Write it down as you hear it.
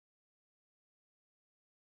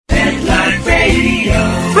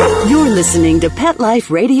listening to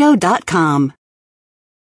PetLifeRadio.com.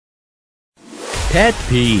 Pet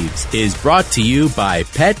Peeves is brought to you by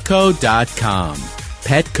Petco.com.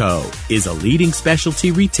 Petco is a leading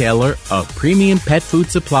specialty retailer of premium pet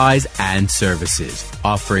food supplies and services,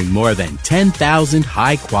 offering more than 10,000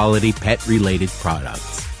 high-quality pet-related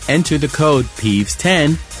products. Enter the code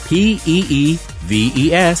PEEVES10,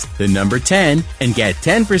 PEEVES, the number 10, and get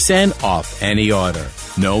 10% off any order.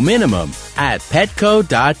 No minimum at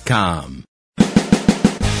Petco.com.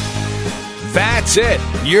 That's it.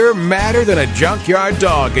 You're madder than a junkyard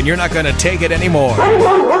dog, and you're not going to take it anymore.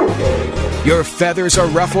 Your feathers are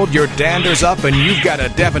ruffled, your dander's up, and you've got a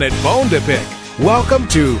definite bone to pick. Welcome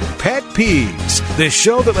to Pet Peeves, the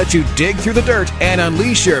show that lets you dig through the dirt and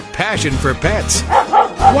unleash your passion for pets.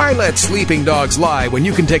 Why let sleeping dogs lie when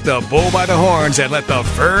you can take the bull by the horns and let the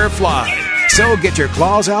fur fly? So get your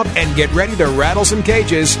claws out and get ready to rattle some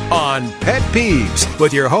cages on Pet Peeves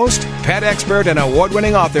with your host, pet expert and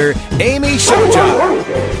award-winning author, Amy Shojai.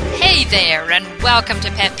 Hey there, and welcome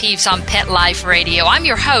to Pet Peeves on Pet Life Radio. I'm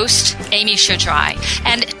your host, Amy Shojai,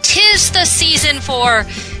 and 'tis the season for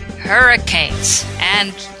hurricanes.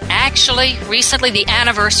 And actually, recently the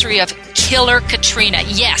anniversary of Killer Katrina.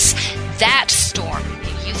 Yes, that storm.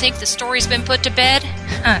 You think the story's been put to bed?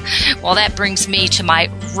 Well, that brings me to my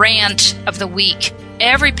rant of the week.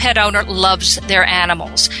 Every pet owner loves their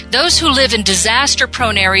animals. Those who live in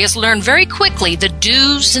disaster-prone areas learn very quickly the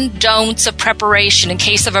do's and don'ts of preparation in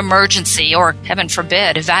case of emergency or, heaven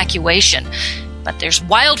forbid, evacuation. But there's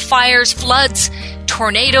wildfires, floods,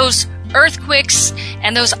 tornadoes, earthquakes,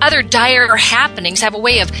 and those other dire happenings have a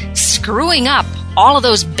way of screwing up all of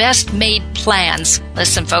those best-made plans.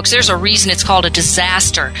 Listen, folks, there's a reason it's called a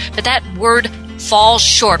disaster, but that word falls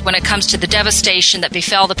short when it comes to the devastation that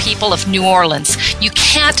befell the people of New Orleans. You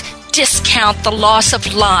can't discount the loss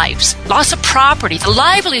of lives, loss of property, the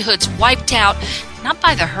livelihoods wiped out, not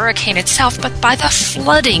by the hurricane itself, but by the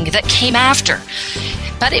flooding that came after.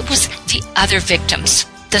 But it was the other victims,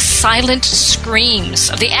 the silent screams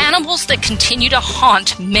of the animals that continue to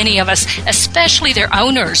haunt many of us, especially their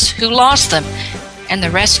owners who lost them, and the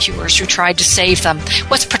rescuers who tried to save them.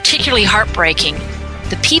 What's particularly heartbreaking,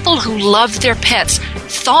 the people who loved their pets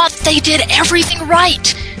thought they did everything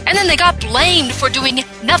right, and then they got blamed for doing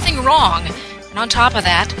nothing wrong. And on top of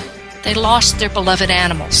that, they lost their beloved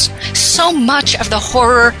animals. So much of the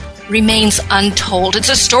horror remains untold. It's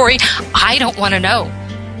a story I don't want to know.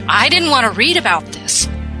 I didn't want to read about this.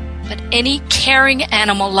 But any caring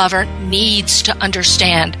animal lover needs to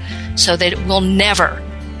understand so that it will never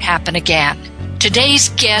happen again. Today's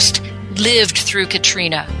guest lived through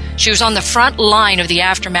Katrina. She was on the front line of the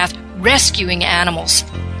aftermath, rescuing animals.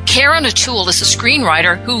 Karen O'Toole is a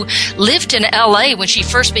screenwriter who lived in L.A. when she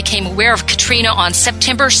first became aware of Katrina on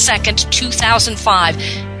September 2nd, 2005.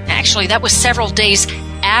 Actually, that was several days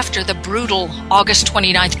after the brutal August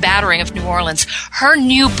 29th battering of New Orleans. Her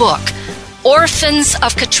new book, Orphans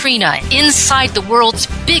of Katrina, Inside the World's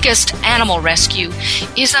Biggest Animal Rescue,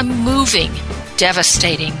 is a moving,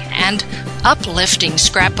 devastating, and uplifting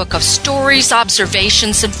scrapbook of stories,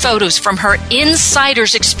 observations, and photos from her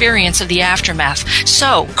insider's experience of the aftermath.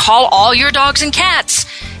 So, call all your dogs and cats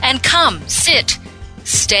and come, sit,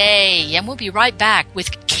 stay, and we'll be right back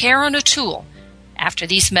with Karen O'Toole after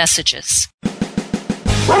these messages.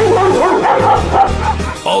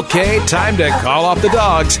 Okay, time to call off the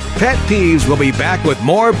dogs. Pet Peeves will be back with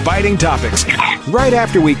more biting topics right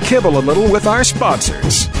after we kibble a little with our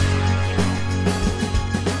sponsors.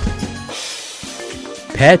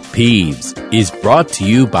 Pet Peeves is brought to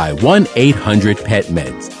you by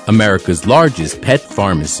 1-800-PET-MEDS, America's largest pet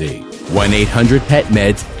pharmacy.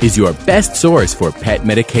 1-800-PET-MEDS is your best source for pet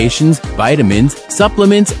medications, vitamins,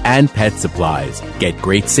 supplements, and pet supplies. Get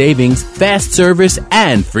great savings, fast service,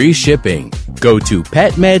 and free shipping. Go to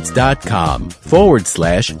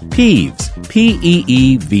petmeds.com/Peeves,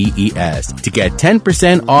 Peeves, to get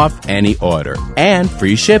 10% off any order and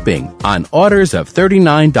free shipping on orders of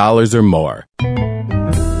 $39 or more.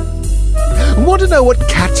 Want to know what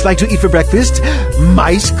cats like to eat for breakfast?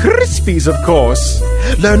 Mice Krispies, of course.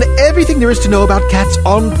 Learn everything there is to know about cats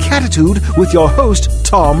on Catitude with your host,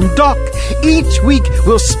 Tom Dock. Each week,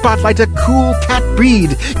 we'll spotlight a cool cat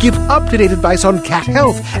breed, give up-to-date advice on cat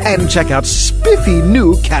health, and check out spiffy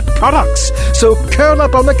new cat products. So curl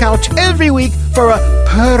up on the couch every week for a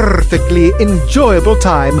perfectly enjoyable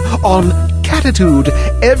time on Catitude.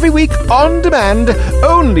 Every week on demand,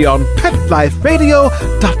 only on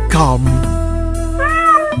PetLifeRadio.com.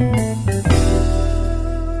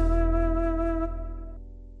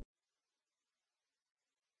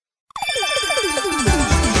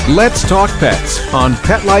 Let's talk pets on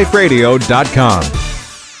PetLifeRadio.com.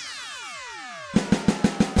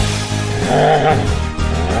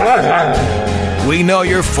 We know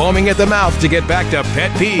you're foaming at the mouth to get back to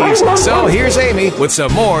pet peeves, so here's Amy with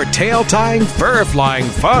some more tail-tying, fur-flying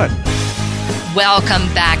fun.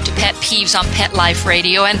 Welcome back to Pet Peeves on Pet Life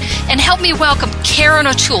Radio, and help me welcome Karen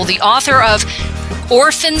O'Toole, the author of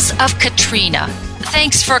Orphans of Katrina.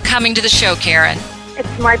 Thanks for coming to the show, Karen.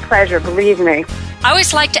 It's my pleasure, believe me. I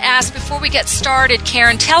always like to ask, before we get started,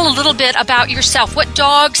 Karen, tell a little bit about yourself. What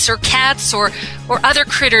dogs or cats or other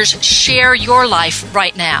critters share your life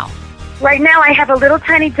right now? Right now I have a little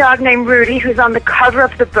tiny dog named Rudy who's on the cover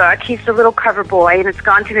of the book. He's the little cover boy, and it's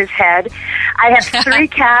gone to his head. I have 3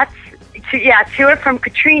 cats. 2 are from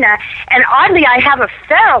Katrina. And oddly, I have a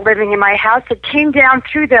feral living in my house that came down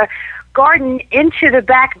through the garden into the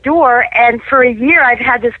back door, and for a year I've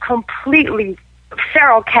had this completely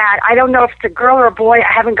feral cat. I don't know if it's a girl or a boy.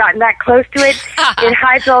 I haven't gotten that close to it. It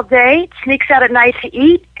hides all day, sneaks out at night to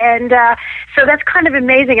eat, and so that's kind of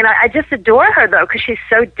amazing. And I just adore her, though, because she's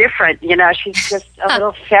so different. You know, she's just a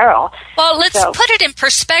little feral. Well, let's put it in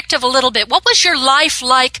perspective a little bit. What was your life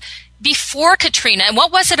like before Katrina, and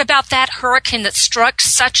what was it about that hurricane that struck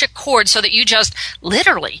such a chord so that you just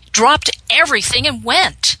literally dropped everything and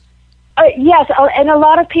went? Yes, and a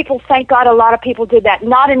lot of people, thank God, a lot of people did that.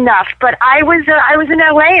 Not enough, but I was in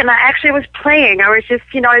LA, and I actually was playing. I was just,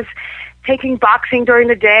 I was taking boxing during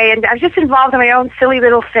the day, and I was just involved in my own silly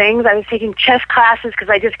little things. I was taking chess classes because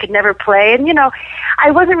I just could never play, and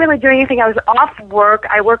I wasn't really doing anything. I was off work.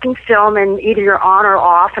 I work in film, and either you're on or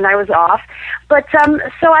off, and I was off. But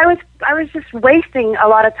so I was just wasting a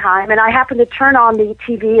lot of time, and I happened to turn on the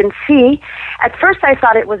TV and see. At first, I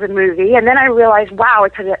thought it was a movie, and then I realized, wow,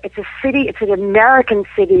 it's a city. It's an American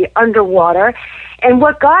city underwater, and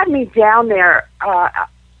what got me down there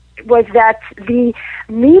was that the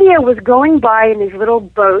media was going by in these little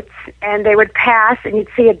boats, and they would pass, and you'd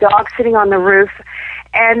see a dog sitting on the roof,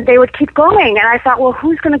 and they would keep going. And I thought, well,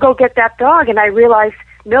 who's going to go get that dog? And I realized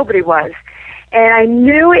nobody was. And I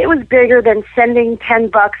knew it was bigger than sending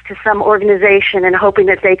 $10 to some organization and hoping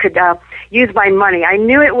that they could use my money. I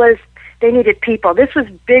knew they needed people. This was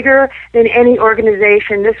bigger than any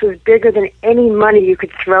organization. This was bigger than any money you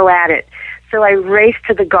could throw at it. So I raced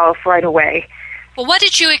to the Gulf right away. Well, what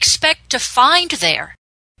did you expect to find there?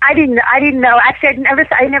 I didn't know. Actually,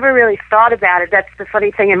 I never really thought about it. That's the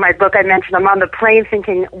funny thing in my book. I mentioned I'm on the plane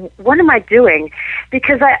thinking, what am I doing?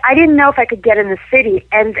 Because I didn't know if I could get in the city.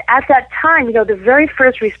 And at that time, the very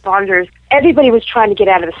first responders, everybody was trying to get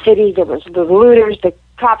out of the city. There was the looters, the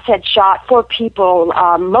cops had shot 4 people.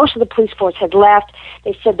 Most of the police force had left.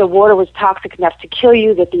 They said the water was toxic enough to kill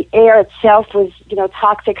you, that the air itself was,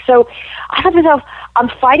 toxic. So I thought to myself, I'm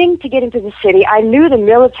fighting to get into the city. I knew the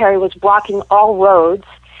military was blocking all roads.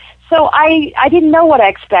 So I didn't know what I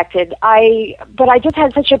expected. But I just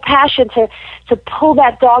had such a passion to pull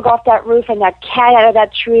that dog off that roof and that cat out of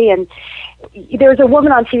that tree. And there was a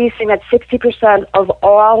woman on TV saying that 60% of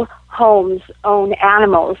all homes own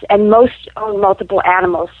animals, and most own multiple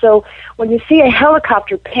animals. So when you see a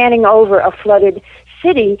helicopter panning over a flooded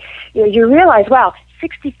city, you realize, wow,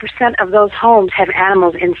 60% of those homes have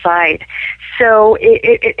animals inside. So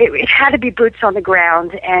it had to be boots on the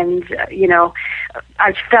ground, and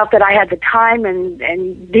I felt that I had the time and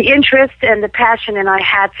the interest and the passion, and I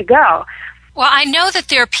had to go. Well, I know that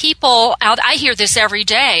there are people out, I hear this every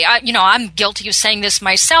day. I'm guilty of saying this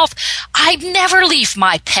myself. I never leave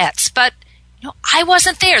my pets, but I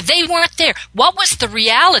wasn't there. They weren't there. What was the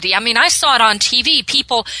reality? I mean, I saw it on TV.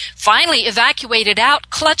 People finally evacuated out,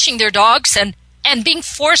 clutching their dogs and being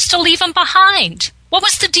forced to leave them behind. What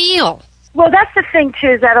was the deal? Well, that's the thing,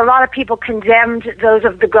 too, is that a lot of people condemned those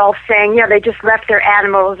of the Gulf, saying, they just left their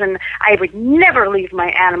animals, and I would never leave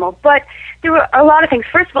my animal. But there were a lot of things.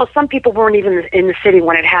 First of all, some people weren't even in the city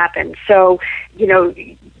when it happened. So,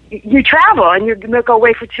 you travel, and you go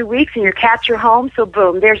away for 2 weeks, and your cats are home, so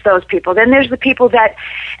boom, there's those people. Then there's the people that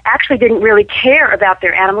actually didn't really care about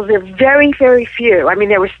their animals. They're very, very few. I mean,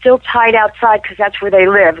 they were still tied outside because that's where they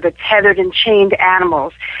live, the tethered and chained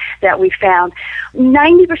animals that we found.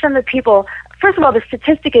 90% of the people, first of all, the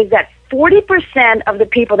statistic is that 40% of the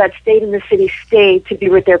people that stayed in the city stayed to be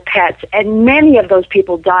with their pets, and many of those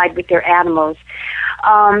people died with their animals.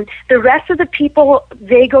 The rest of the people,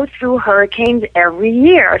 they go through hurricanes every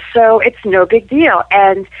year, so it's no big deal.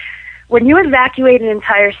 And when you evacuate an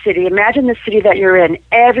entire city, imagine the city that you're in,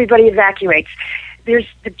 everybody evacuates. There's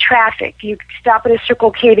the traffic. You stop at a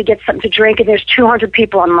Circle K to get something to drink, and there's 200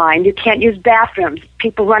 people in line. You can't use bathrooms.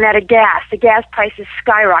 People run out of gas. The gas prices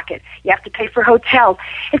skyrocket. You have to pay for hotels.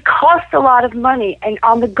 It costs a lot of money, and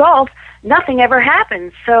on the Gulf, nothing ever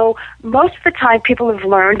happens. So most of the time, people have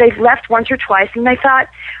learned. They've left once or twice, and they thought,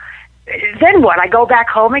 then what? I go back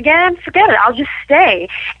home again? Forget it. I'll just stay.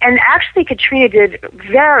 And actually, Katrina did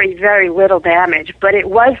very, very little damage, but it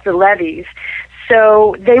was the levees.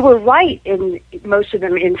 So they were right in most of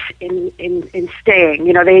them in staying.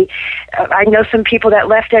 You know, I know some people that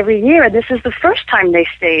left every year, and this is the first time they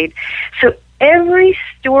stayed. So every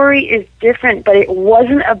story is different, but it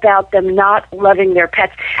wasn't about them not loving their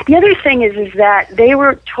pets. The other thing is that they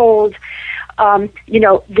were told,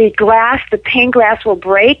 the pane glass will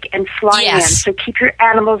break and fly in. So keep your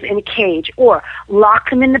animals in a cage or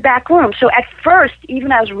lock them in the back room. So at first,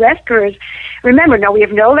 even as rescuers, remember, we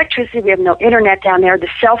have no electricity, we have no internet down there. The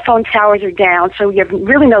cell phone towers are down, so we have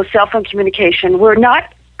really no cell phone communication. We're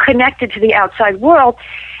not connected to the outside world,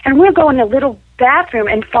 and we'll go in a little bathroom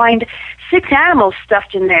and find 6 animals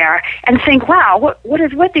stuffed in there and think, wow, what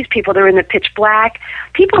is with these people? They're in the pitch black.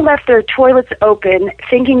 People left their toilets open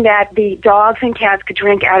thinking that the dogs and cats could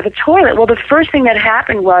drink out of the toilet. Well, the first thing that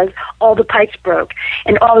happened was all the pipes broke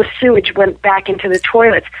and all the sewage went back into the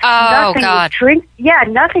toilets. Oh, God.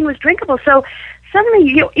 Nothing was drinkable. So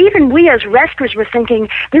suddenly, even we as rescuers were thinking,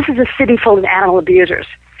 this is a city full of animal abusers.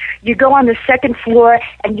 You go on the second floor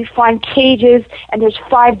and you find cages, and there's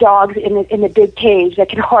 5 dogs in the big cage that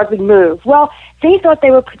can hardly move. Well, they thought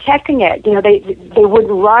they were protecting it. You know, they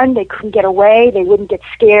wouldn't run, they couldn't get away, they wouldn't get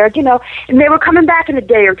scared. You know, and they were coming back in a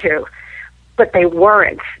day or two, but they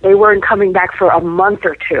weren't. They weren't coming back for a month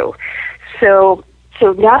or two. So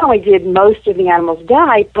not only did most of the animals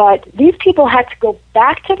die, but these people had to go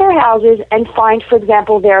back to their houses and find, for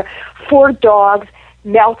example, their 4 dogs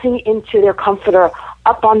melting into their comforter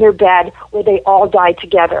up on their bed where they all died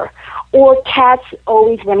together. Or cats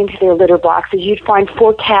always went into their litter boxes. You'd find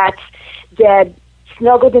 4 cats dead,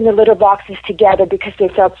 snuggled in the litter boxes together because they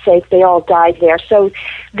felt safe. They all died there. So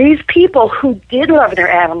these people who did love their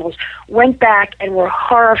animals went back and were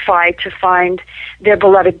horrified to find their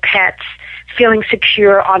beloved pets feeling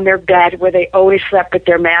secure on their bed where they always slept with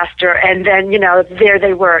their master, and then, there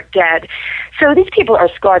they were, dead. So these people are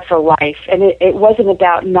scarred for life, and it wasn't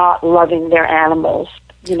about not loving their animals.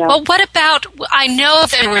 Well, what about, I know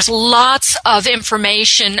there was lots of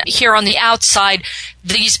information here on the outside,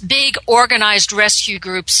 these big organized rescue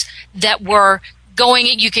groups that were going,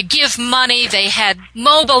 you could give money, they had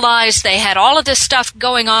mobilized, they had all of this stuff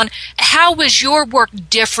going on. How was your work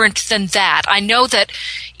different than that? I know that,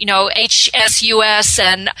 HSUS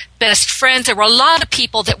and Best Friends, there were a lot of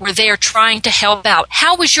people that were there trying to help out.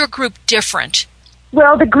 How was your group different?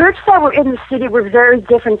 Well, the groups that were in the city were very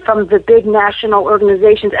different from the big national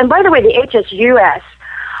organizations. And by the way, the HSUS,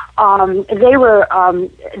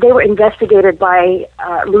 they were investigated by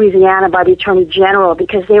Louisiana, by the Attorney General,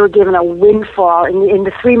 because they were given a windfall in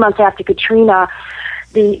the 3 months after Katrina.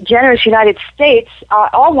 The generous United States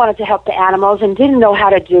all wanted to help the animals and didn't know how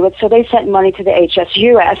to do it, so they sent money to the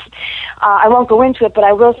HSUS. I won't go into it, but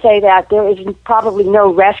I will say that there is probably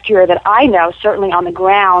no rescuer that I know, certainly on the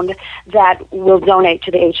ground, that will donate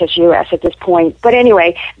to the HSUS at this point. But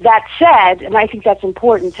anyway, that said, and I think that's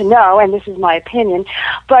important to know, and this is my opinion,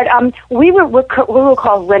 but we were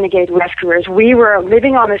called renegade rescuers. We were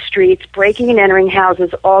living on the streets, breaking and entering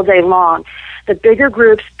houses all day long. The bigger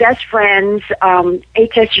groups, Best Friends,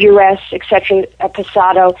 HSUS, etc.,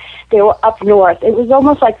 Pasado, they were up north. It was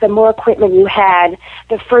almost like the more equipment you had,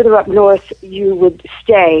 the further up north you would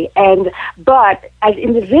stay. But as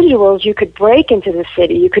individuals, you could break into the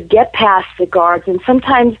city. You could get past the guards, and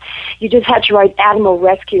sometimes you just had to write animal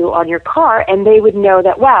rescue on your car, and they would know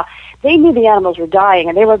that, wow, they knew the animals were dying,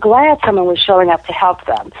 and they were glad someone was showing up to help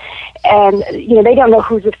them. And, they don't know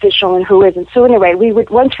who's official and who isn't. So anyway, we would,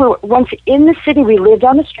 once in the city, we lived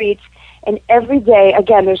on the streets, and every day,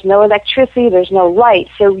 again, there's no electricity, there's no light,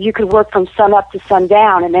 so you could work from sun up to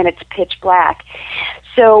sundown, and then it's pitch black.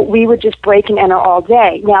 So we would just break and enter all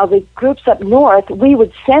day. Now, the groups up north, we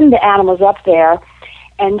would send the animals up there,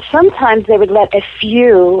 and sometimes they would let a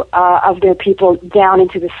few of their people down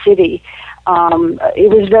into the city.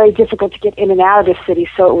 It was very difficult to get in and out of the city,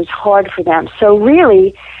 so it was hard for them. So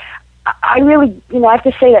really, I have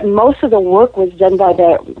to say that most of the work was done by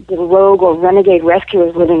the rogue or renegade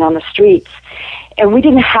rescuers living on the streets. And we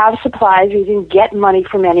didn't have supplies, we didn't get money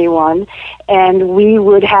from anyone, and we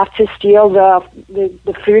would have to steal the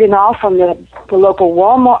food and all from the local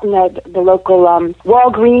Walmart, the local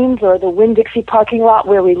Walgreens or the Winn-Dixie parking lot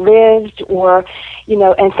where we lived, or,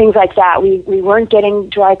 and things like that. We weren't getting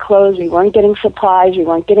dry clothes, we weren't getting supplies, we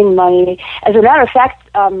weren't getting money. As a matter of fact,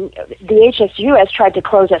 the HSUS tried to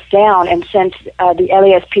close us down and sent the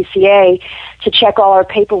LASPCA to check all our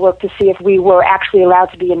paperwork to see if we were actually allowed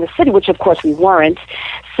to be in the city, which of course we weren't. weren't.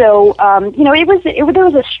 So, there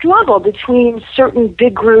was a struggle between certain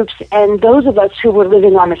big groups and those of us who were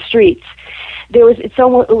living on the streets. It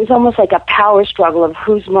was almost like a power struggle of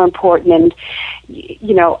who's more important, and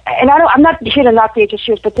I'm not here to knock the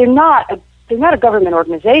HSUs, but they're not a government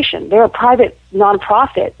organization. They're a private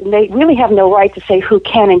nonprofit, and they really have no right to say who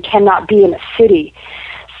can and cannot be in a city.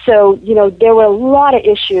 So, there were a lot of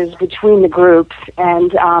issues between the groups,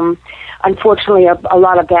 and unfortunately a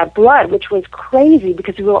lot of bad blood, which was crazy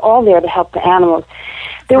because we were all there to help the animals.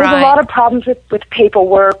 There was a lot of problems with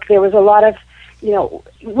paperwork. There was a lot of,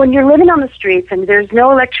 when you're living on the streets and there's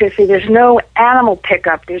no electricity, there's no animal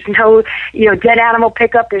pickup, there's no, dead animal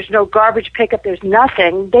pickup, there's no garbage pickup, there's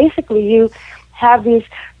nothing. Basically, you have these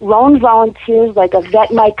lone volunteers, like a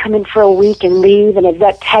vet might come in for a week and leave, and a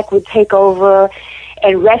vet tech would take over,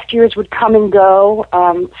 and rescuers would come and go.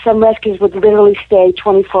 Some rescuers would literally stay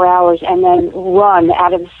 24 hours and then run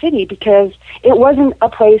out of the city because it wasn't a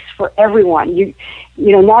place for everyone.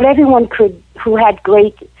 Not everyone who had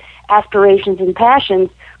great aspirations and passions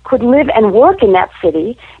could live and work in that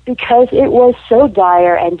city because it was so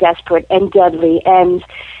dire and desperate and deadly and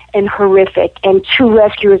horrific. And 2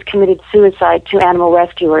 rescuers committed suicide, 2 animal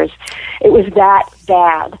rescuers. It was that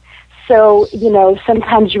bad. So,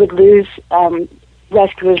 sometimes you would lose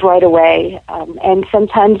rescuers right away. And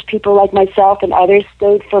sometimes people like myself and others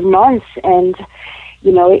stayed for months, and,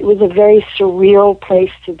 it was a very surreal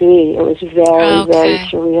place to be. It was very, very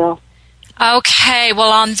surreal. Okay,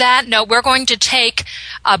 well, on that note, we're going to take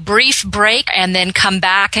a brief break and then come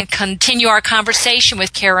back and continue our conversation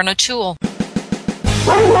with Karen O'Toole.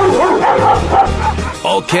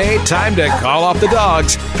 Okay, time to call off the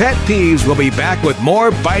dogs. Pet Peeves will be back with more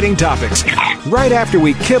biting topics right after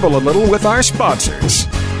we kibble a little with our sponsors.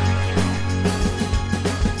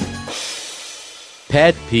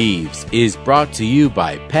 Pet Peeves is brought to you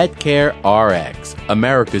by PetCare RX,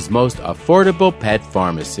 America's most affordable pet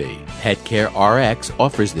pharmacy. PetCare RX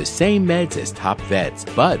offers the same meds as top vets,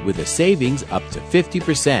 but with a savings up to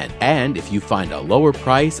 50%. And if you find a lower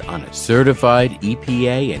price on a certified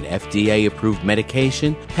EPA and FDA-approved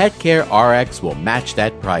medication, PetCare RX will match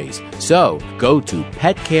that price. So go to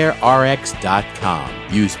petcarerx.com.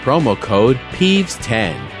 Use promo code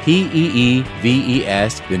PEEVES10,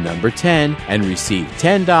 PEEVES, the number 10, and receive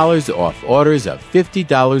 $10 off orders of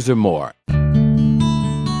 $50 or more.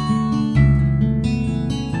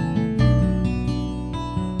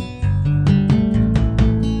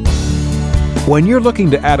 When you're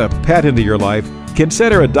looking to add a pet into your life,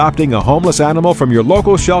 consider adopting a homeless animal from your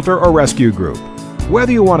local shelter or rescue group.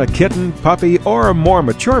 Whether you want a kitten, puppy, or a more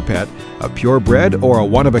mature pet, a purebred or a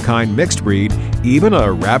one-of-a-kind mixed breed, even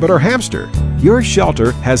a rabbit or hamster, your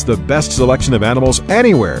shelter has the best selection of animals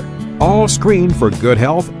anywhere, all screened for good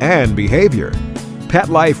health and behavior.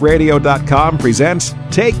 PetLifeRadio.com presents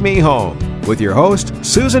Take Me Home with your host,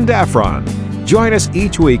 Susan Daffron. Join us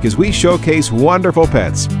each week as we showcase wonderful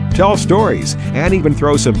pets, tell stories, and even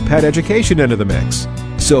throw some pet education into the mix.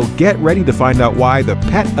 So get ready to find out why the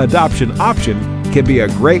pet adoption option can be a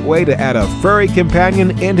great way to add a furry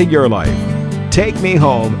companion into your life. Take Me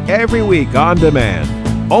Home every week on demand,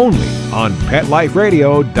 only on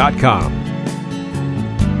PetLifeRadio.com.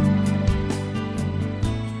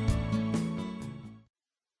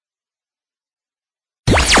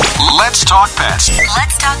 Let's talk pets.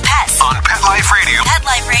 Let's talk pets On Pet Life Radio. Pet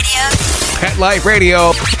Life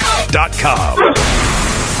Radio.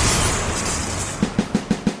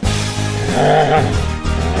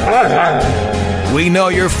 PetLifeRadio.com. We know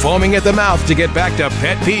you're foaming at the mouth to get back to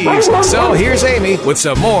Pet Peeves, so here's Amy with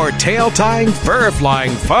some more tail-tying,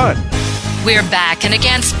 fur-flying fun. We're back, and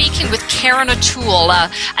again, speaking with Karen O'Toole,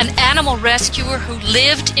 an animal rescuer who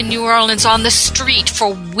lived in New Orleans on the street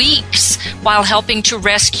for weeks while helping to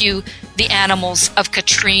rescue the animals of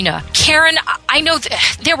Katrina. Karen, I know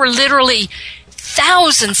there were literally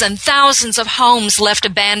thousands and thousands of homes left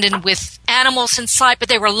abandoned with animals inside, but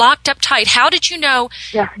they were locked up tight. How did you know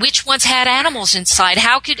which ones had animals inside?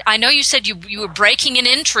 I know you said you were breaking and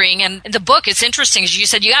entering, and in the book it's interesting, as you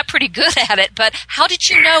said you got pretty good at it, but how did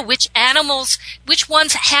you know which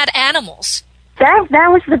ones had animals? That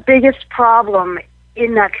was the biggest problem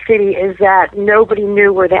in that city, is that nobody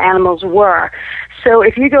knew where the animals were. So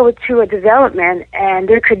if you go to a development and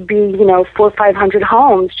there could be, 400 or 500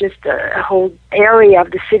 homes, just a whole area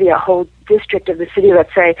of the city, a whole district of the city,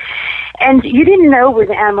 let's say, and you didn't know where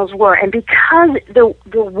the animals were. And because the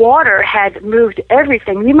water had moved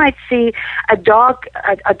everything, you might see a dog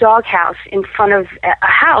house in front of a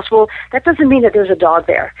house. Well, that doesn't mean that there's a dog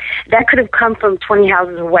there. That could have come from 20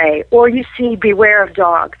 houses away. Or you see beware of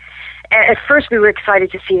dog. at first we were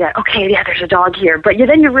excited to see that, okay, yeah, there's a dog here. But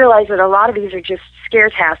then you realize that a lot of these are just scare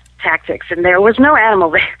tactics, and there was no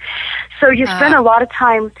animal there. So you spend a lot of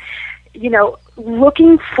time,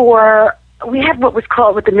 looking for, we had what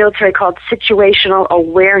the military called situational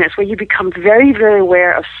awareness, where you become very, very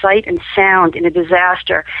aware of sight and sound in a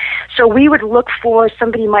disaster. So we would look for,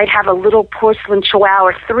 somebody might have a little porcelain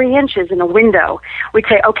chihuahua 3 inches in a window. We'd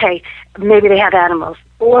say, okay, maybe they have animals.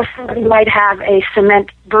 Or somebody might have a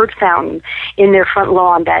cement bird fountain in their front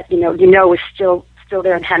lawn that, is still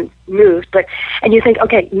there and hadn't moved. And you think,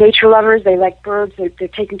 okay, nature lovers, they like birds, they're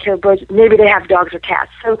taking care of birds, maybe they have dogs or cats.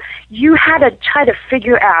 So you had to try to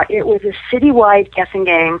figure out, it was a citywide guessing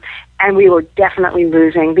game, and we were definitely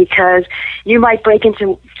losing, because you might break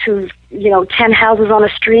into 10 houses on a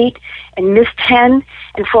street and miss 10,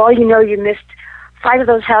 and for all you know, you missed 5 of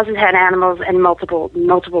those houses had animals and multiple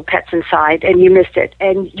pets inside, and you missed it,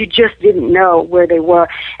 and you just didn't know where they were.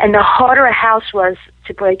 And the harder a house was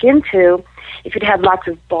to break into, if it had lots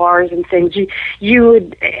of bars and things, you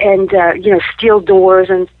would, steel doors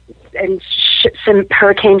and some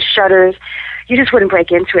hurricane shutters, you just wouldn't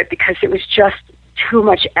break into it because it was just too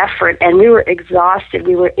much effort, and we were exhausted.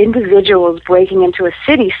 We were individuals breaking into a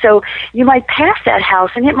city. So you might pass that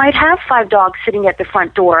house, and it might have 5 dogs sitting at the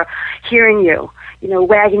front door, hearing you,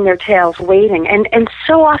 wagging their tails, waiting. And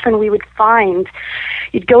so often we would find,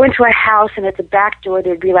 you'd go into a house, and at the back door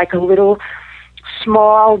there'd be like a little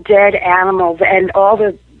small dead animal, and all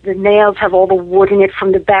the nails have all the wood in it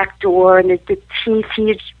from the back door, and the teeth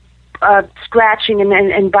he's scratching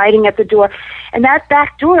and biting at the door. And that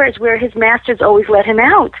back door is where his masters always let him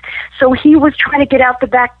out. So he was trying to get out the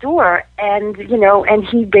back door, and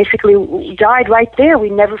he basically died right there. We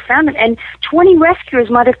never found him. And 20 rescuers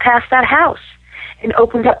might have passed that house and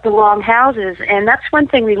opened up the long houses. And that's one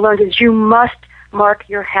thing we learned, is you must mark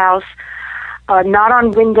your house, not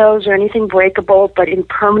on windows or anything breakable, but in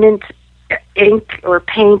permanent ink or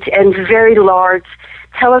paint, and very large.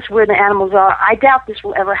 Tell us where the animals are. I doubt this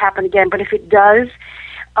will ever happen again, but if it does,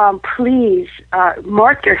 please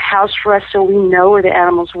mark your house for us so we know where the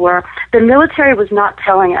animals were. The military was not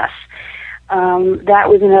telling us. That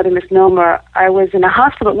was another misnomer. I was in a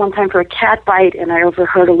hospital at one time for a cat bite, and I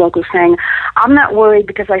overheard a local saying, "I'm not worried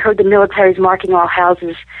because I heard the military's marking all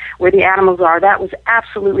houses where the animals are." That was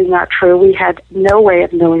absolutely not true. We had no way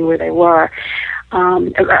of knowing where they were.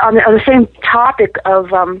 On the same topic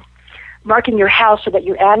of marking your house so that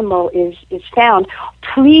your animal is found,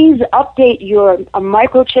 please update your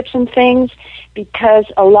microchips and things, because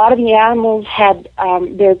a lot of the animals had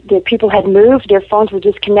their people had moved, their phones were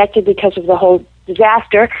disconnected because of the whole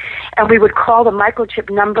disaster, and we would call the microchip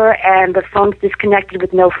number and the phone's disconnected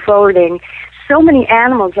with no forwarding. So many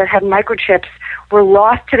animals that had microchips were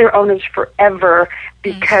lost to their owners forever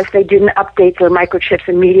because they didn't update their microchips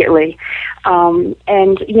immediately.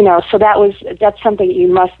 So that's something that you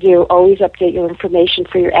must do. Always update your information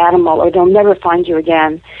for your animal, or they'll never find you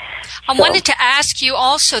again. I wanted to ask you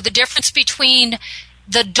also the difference between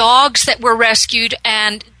the dogs that were rescued,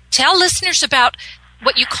 and tell listeners about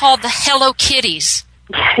what you call the Hello Kitties.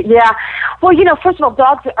 Yeah. Well, first of all,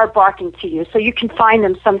 dogs are barking to you, so you can find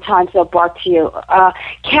them. Sometimes they'll bark to you.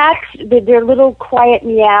 Cats, their little quiet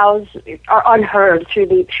meows are unheard through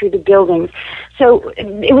the buildings. So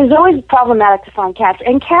it was always problematic to find cats.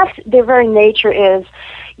 And cats, their very nature is,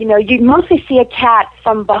 you mostly see a cat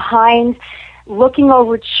from behind, looking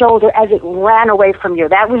over its shoulder as it ran away from you.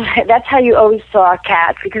 That's how you always saw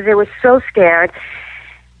cats, because they were so scared.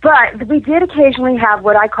 But we did occasionally have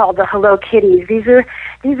what I call the Hello Kitties. These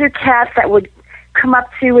are cats that would come up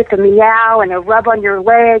to you with a meow and a rub on your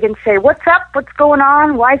leg and say, "What's up? What's going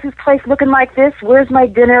on? Why is this place looking like this? Where's my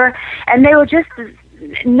dinner?" And they were just,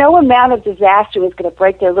 no amount of disaster was going to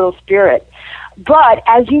break their little spirit. But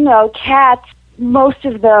as you know, cats, most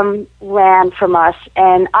of them ran from us,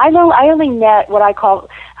 and I only met what I call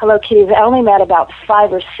Hello Kitties. I only met about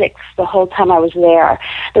 5 or 6 the whole time I was there.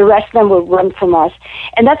 The rest of them would run from us.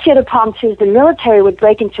 And that's the other problem, too, is the military would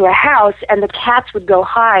break into a house, and the cats would go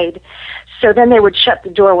hide. So then they would shut the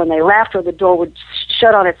door when they left, or the door would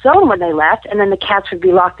shut on its own when they left, and then the cats would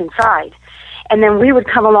be locked inside. And then we would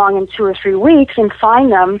come along in 2 or 3 weeks and find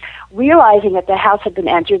them, realizing that the house had been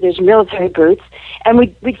entered. There's military boots, and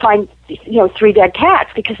we'd find 3 dead cats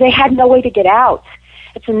because they had no way to get out.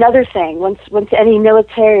 It's another thing. Once any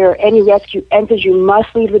military or any rescue enters, you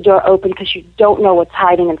must leave the door open because you don't know what's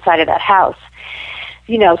hiding inside of that house.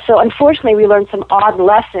 So unfortunately, we learned some odd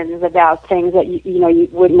lessons about things that you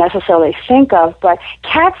wouldn't necessarily think of. But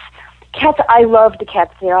cats cats, I love the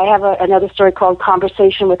cats there. I have another story called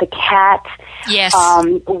Conversation with a Cat. Yes.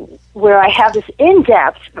 Where I have this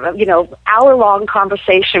in-depth, hour-long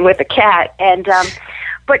conversation with a cat. And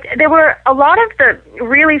but there were a lot of the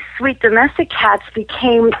really sweet domestic cats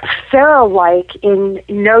became feral-like in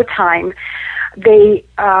no time. They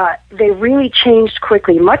really changed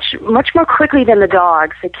quickly, much more quickly than the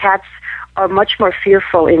dogs. The cats are much more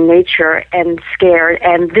fearful in nature and scared,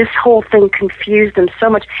 and this whole thing confused them so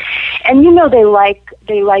much. And they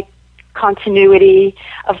like continuity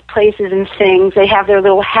of places and things. They have their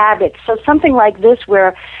little habits. So something like this,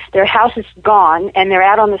 where their house is gone and they're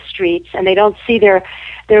out on the streets and they don't see their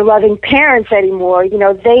loving parents anymore,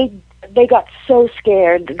 they got so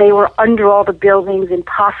scared. They were under all the buildings,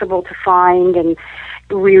 impossible to find and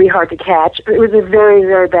really hard to catch. It was a very,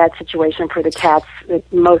 very bad situation for the cats.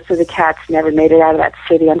 Most of the cats never made it out of that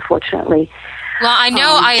city, unfortunately. Well, I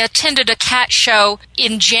know I attended a cat show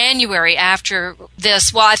in January after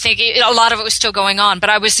this. Well, I think a lot of it was still going on, but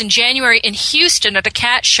I was in January in Houston at a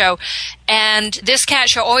cat show, and this cat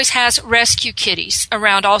show always has rescue kitties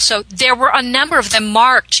around also. There were a number of them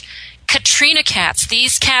marked Katrina cats.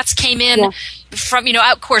 These cats came in from,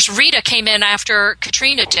 of course, Rita came in after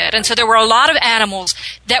Katrina did, and so there were a lot of animals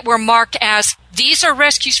that were marked as, these are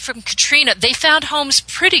rescues from Katrina. They found homes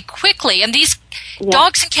pretty quickly, and these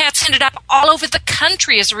dogs and cats ended up all over the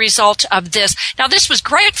country as a result of this. Now, this was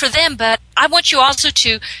great for them, but I want you also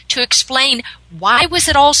to explain, why was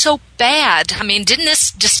it all so bad? I mean, didn't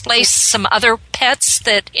this displace some other pets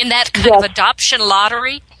that in that kind of adoption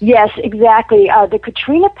lottery? Yes, exactly. The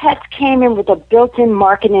Katrina pets came in with a built-in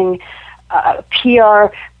marketing PR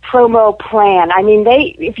promo plan. I mean,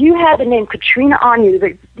 if you had the name Katrina on you,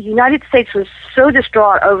 the United States was so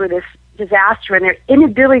distraught over this disaster and their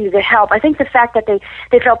inability to help. I think the fact that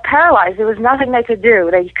they felt paralyzed, there was nothing they could do.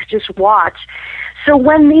 They could just watch. So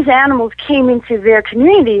when these animals came into their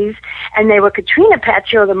communities and they were Katrina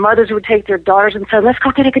pets, the mothers would take their daughters and say, let's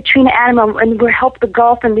go get a Katrina animal and we'll help the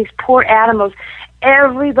Gulf and these poor animals.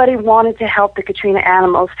 Everybody wanted to help the Katrina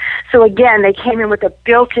animals. So again, they came in with a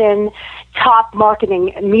built-in top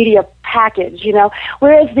marketing media package,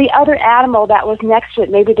 whereas the other animal that was next to it,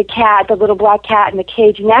 maybe the cat, the little black cat in the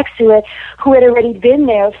cage next to it, who had already been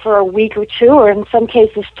there for a week or two, or in some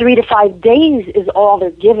cases 3 to 5 days is all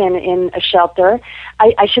they're given in a shelter.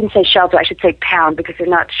 I shouldn't say shelter, I should say pound, because they're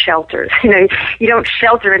not shelters. You don't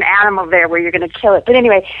shelter an animal there where you're going to kill it. But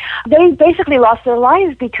anyway, they basically lost their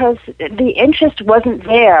lives because the interest wasn't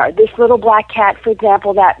there. This little black cat, for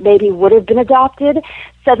example, that maybe would have been adopted,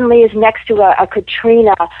 suddenly is next to a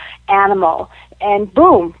Katrina animal. And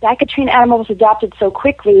boom, that Katrina animal was adopted so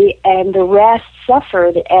quickly, and the rest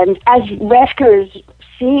suffered. And as rescuers,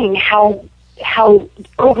 seeing how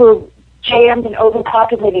over-jammed and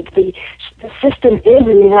overpopulated the system is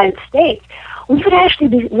in the United States, we could actually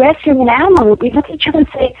be rescuing an animal. We look at each other and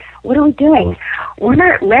say, what are we doing? We're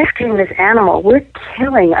not rescuing this animal. We're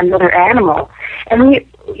killing another animal. And it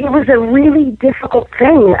was a really difficult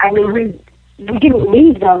thing. I mean, we didn't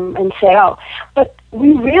leave them and say, but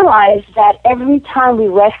we realized that every time we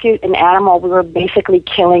rescued an animal, we were basically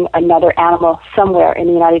killing another animal somewhere in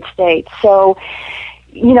the United States. So,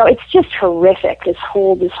 it's just horrific, this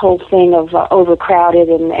whole thing of overcrowded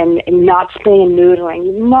and not spaying and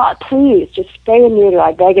neutering. Please, just spay and neuter,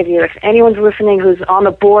 I beg of you. If anyone's listening who's on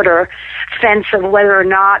the border fence of whether or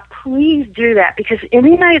not, please do that, because in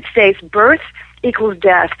the United States, birth equals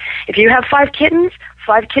death. If you have 5 kittens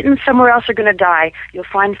somewhere else are going to die. You'll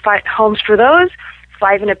find 5 homes for those.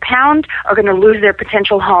 5 in a pound are going to lose their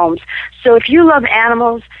potential homes. So if you love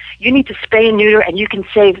animals, you need to spay and neuter, and you can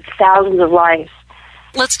save thousands of lives.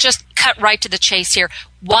 Let's just cut right to the chase here.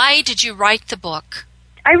 Why did you write the book?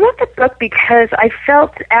 I wrote the book because I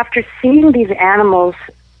felt, after seeing these animals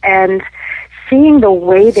and seeing the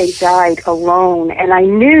way they died alone, and I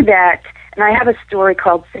knew that. And I have a story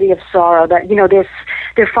called City of Sorrow that,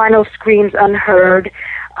 their final screams unheard,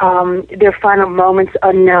 their final moments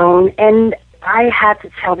unknown, and I had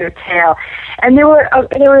to tell their tale. And there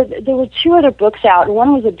were 2 other books out.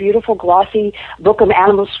 One was a beautiful, glossy book of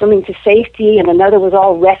animals swimming to safety, and another was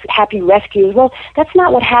all happy rescues. Well, that's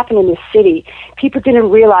not what happened in the city. People didn't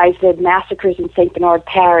realize the massacres in St. Bernard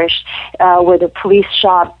Parish, where the police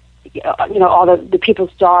shot all the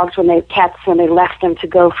people's dogs when they left them to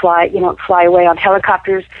go fly away on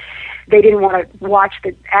helicopters. they didn't want to watch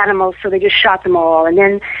the animals, so they just shot them all. And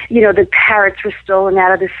then, the parrots were stolen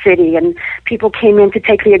out of the city, and people came in to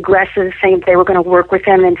take the aggressive, saying they were going to work with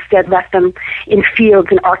them, and instead left them in fields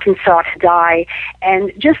in Arkansas to die.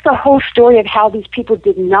 And just the whole story of how these people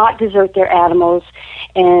did not desert their animals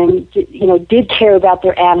and, did care about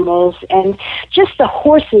their animals, and just the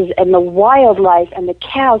horses and the wildlife and the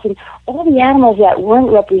cows and all the animals that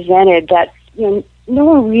weren't represented, that, no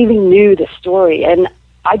one really knew the story. And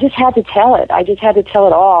I just had to tell it. I just had to tell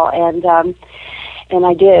it all, and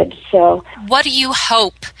I did. So, what do you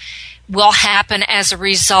hope will happen as a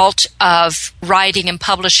result of writing and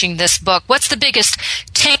publishing this book? What's the biggest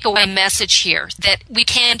takeaway message here? That we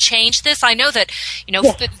can change this? I know that,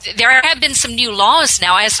 there have been some new laws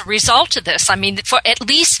now as a result of this. I mean, for at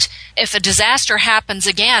least if a disaster happens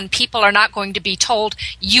again, people are not going to be told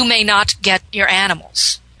you may not get your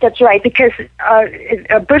animals. That's right, because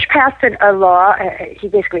Bush passed a law. He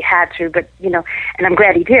basically had to, but, and I'm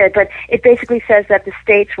glad he did, but it basically says that the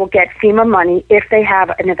states will get FEMA money if they have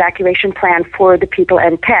an evacuation plan for the people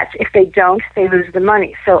and pets. If they don't, they lose the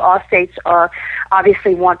money. So all states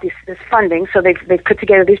obviously want this funding, so they've put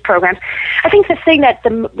together these programs. I think the thing that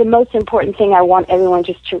the most important thing I want everyone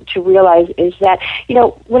just to realize is that,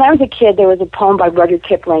 when I was a kid, there was a poem by Rudyard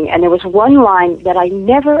Kipling, and there was one line that I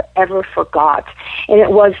never, ever forgot, and it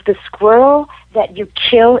was, "The squirrel that you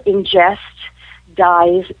kill in jest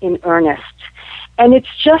dies in earnest." And it's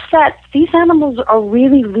just that these animals are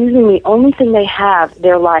really losing the only thing they have,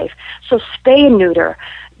 their life. So spay and neuter.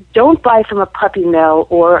 Don't buy from a puppy mill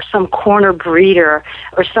or some corner breeder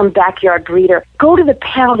or some backyard breeder. Go to the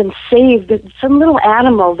pound and save some little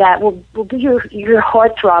animal that will be your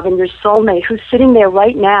heartthrob and your soulmate who's sitting there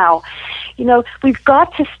right now. We've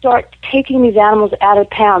got to start taking these animals out of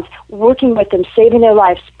pounds, working with them, saving their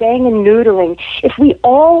lives, spaying and neutering. If we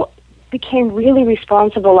all became really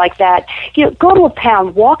responsible like that, go to a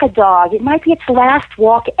pound, walk a dog. It might be its last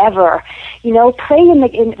walk ever. Play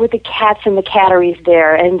with the cats and the catteries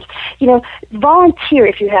there, and volunteer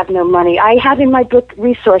if you have no money. I have in my book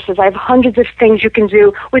resources. I have hundreds of things you can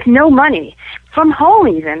do with no money, from home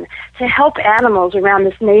even, to help animals around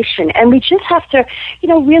this nation. And we just have to,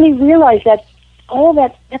 really realize that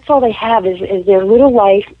that's all they have is their little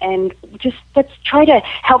life, and just let's try to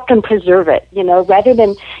help them preserve it, rather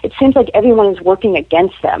than, it seems like everyone is working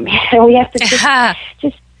against them. We have to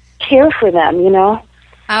just care for them,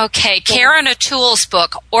 Okay, Karen O'Toole's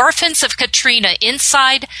book, Orphans of Katrina,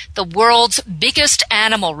 Inside the World's Biggest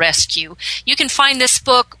Animal Rescue. You can find this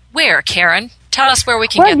book where, Karen? Tell us where we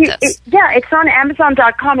can get this. It's on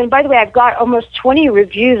Amazon.com. And by the way, I've got almost 20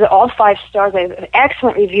 reviews, all 5 stars. I have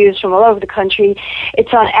excellent reviews from all over the country.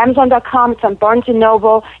 It's on Amazon.com. It's on Barnes &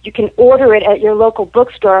 Noble. You can order it at your local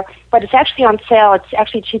bookstore, but it's actually on sale. It's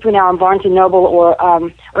actually cheaper now on Barnes & Noble or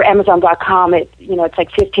Amazon.com. It's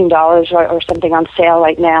like $15 or something on sale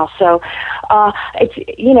right now. So, I'm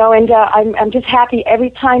just happy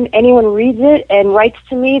every time anyone reads it and writes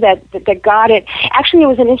to me that got it. Actually, it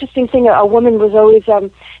was an interesting thing. A woman was always,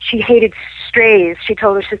 she hated strays. She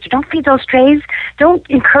told her sister, "Don't feed those strays. Don't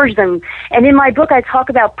encourage them." And in my book, I talk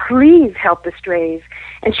about, please help the strays.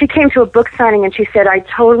 And she came to a book signing and she said, I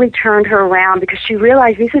totally turned her around because she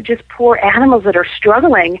realized these are just poor animals that are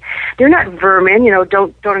struggling. They're not vermin,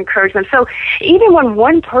 don't encourage them. So even when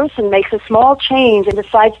one person makes a small change and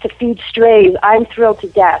decides to feed strays, I'm thrilled to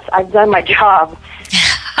death. I've done my job.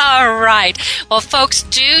 All right. Well, folks,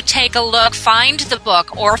 do take a look. Find the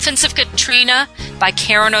book, Orphans of Katrina by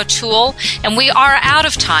Karen O'Toole. And we are out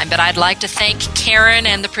of time, but I'd like to thank Karen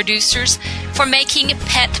and the producers for making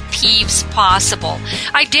Pet Peeves possible.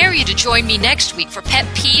 I dare you to join me next week for Pet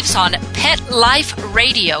Peeves on Pet Life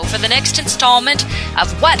Radio for the next installment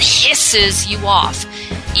of What Hisses You Off.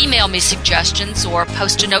 Email me suggestions or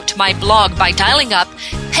post a note to my blog by dialing up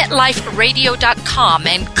PetLifeRadio.com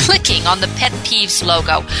and clicking on the Pet Peeves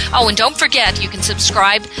logo. Oh, and don't forget, you can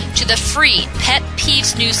subscribe to the free Pet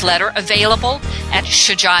Peeves newsletter available at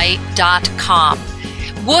Shujai.com.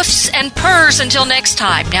 Woofs and purrs until next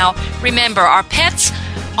time. Now, remember, our pets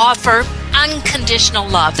offer unconditional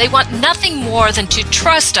love. They want nothing more than to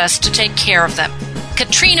trust us to take care of them.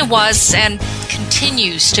 Katrina was and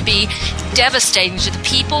continues to be devastating to the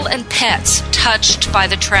people and pets touched by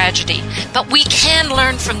the tragedy. But we can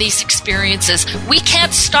learn from these experiences. We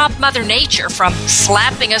can't stop Mother Nature from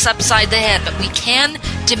slapping us upside the head, but we can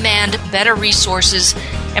demand better resources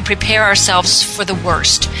and prepare ourselves for the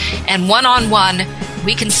worst. And one-on-one,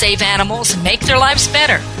 we can save animals and make their lives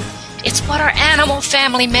better. It's what our animal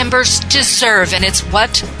family members deserve, and it's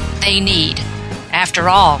what they need. After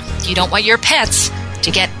all, you don't want your pets to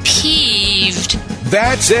get peeved.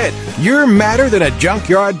 That's it. You're madder than a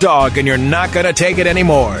junkyard dog, and you're not going to take it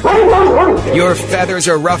anymore. Your feathers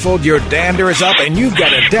are ruffled, your dander is up, and you've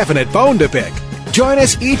got a definite bone to pick. Join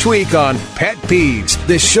us each week on Pet Peeves,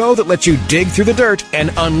 the show that lets you dig through the dirt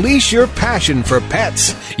and unleash your passion for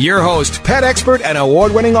pets. Your host, pet expert and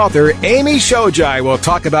award-winning author Amy Shojai will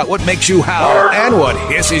talk about what makes you howl and what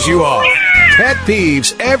hisses you off. Pet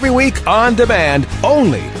Peeves every week on demand,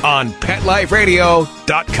 only on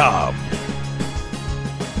PetLifeRadio.com.